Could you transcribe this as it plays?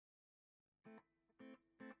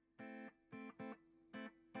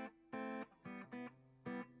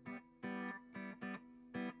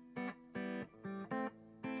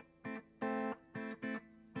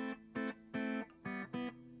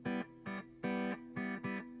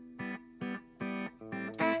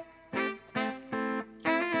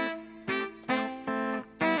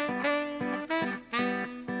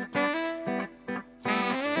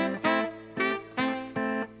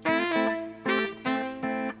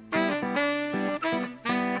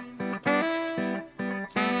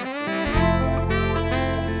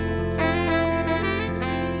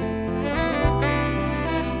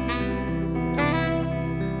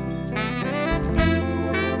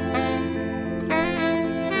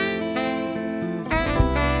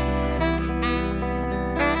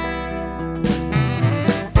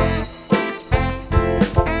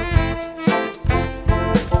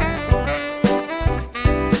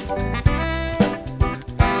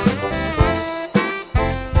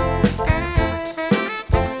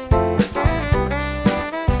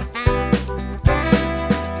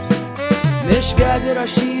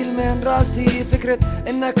راسي فكرة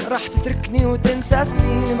انك رح تتركني وتنسى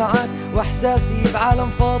سنين معاك واحساسي بعالم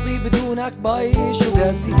فاضي بدونك بعيش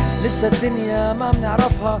وقاسي. لسه الدنيا ما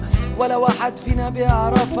بنعرفها ولا واحد فينا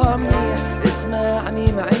بيعرفها منيح.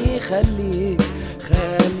 اسمعني معي خليك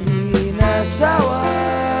خلينا سوا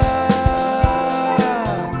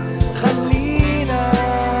خلينا.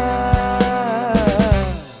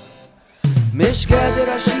 مش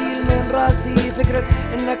قادر اشيل من راسي فكرة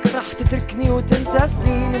انك رح تتركني وتنسى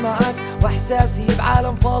سنين معاك واحساسي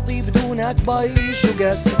بعالم فاضي بدونك بعيش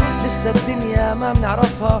وقاسي. لسه الدنيا ما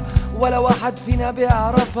بنعرفها ولا واحد فينا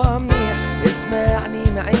بيعرفها منيح.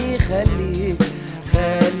 اسمعني معي خليك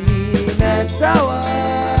خلينا سوا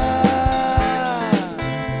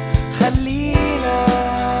خلينا.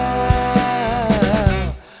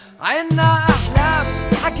 عنا احلام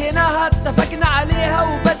حكيناها اتفقنا عليها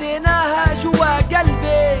وبنيناها جوا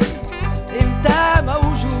قلبي انتا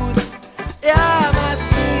موجود. يا ما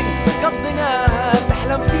سنين قضيناها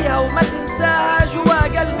تحلم فيها وما تنساها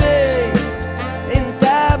جوا قلبي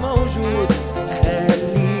انتا موجود.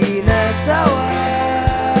 خلينا سوا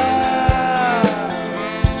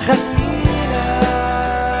خلينا.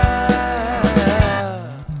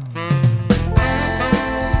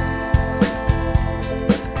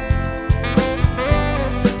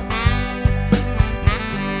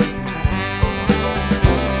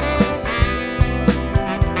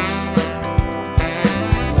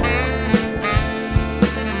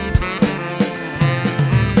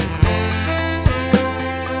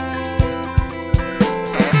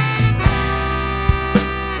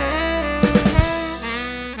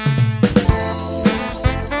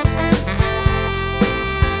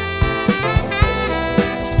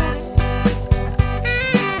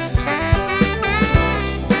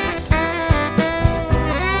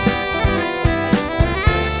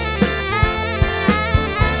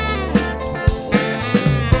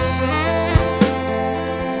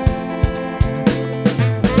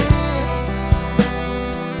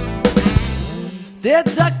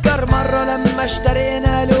 تتذكر مرة لما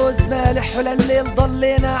اشترينا لوز مالح ولليل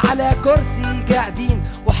ضلينا على كرسي قاعدين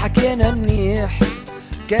وحكينا منيح.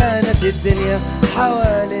 كانت الدنيا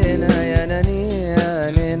حوالينا يا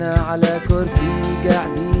نانينا على كرسي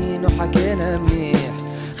قاعدين وحكينا منيح.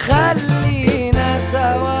 خلينا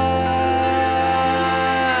سوا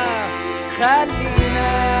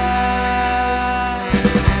خلينا.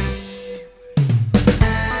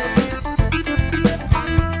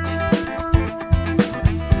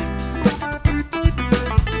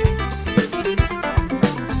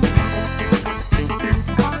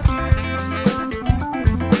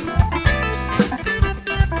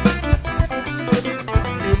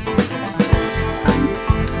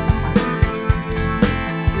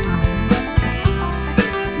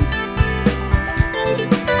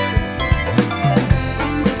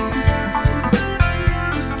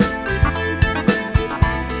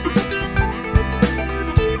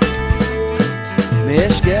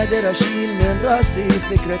 مش قادر اشيل من راسي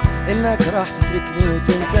فكرة انك راح تتركني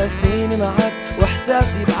وتنسى سنين معاك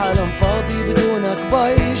واحساسي بعالم فاضي بدونك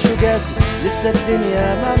بعيش وقاسي. لسه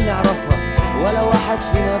الدنيا ما بنعرفها ولا واحد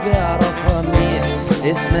فينا بيعرفها منيح.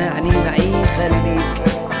 اسمعني معي خليك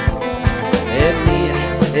منيح.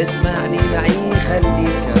 اسمعني معي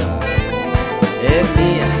خليك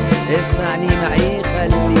منيح. اسمعني معي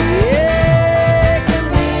خليك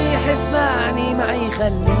منيح. اسمعني معي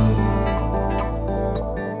خليك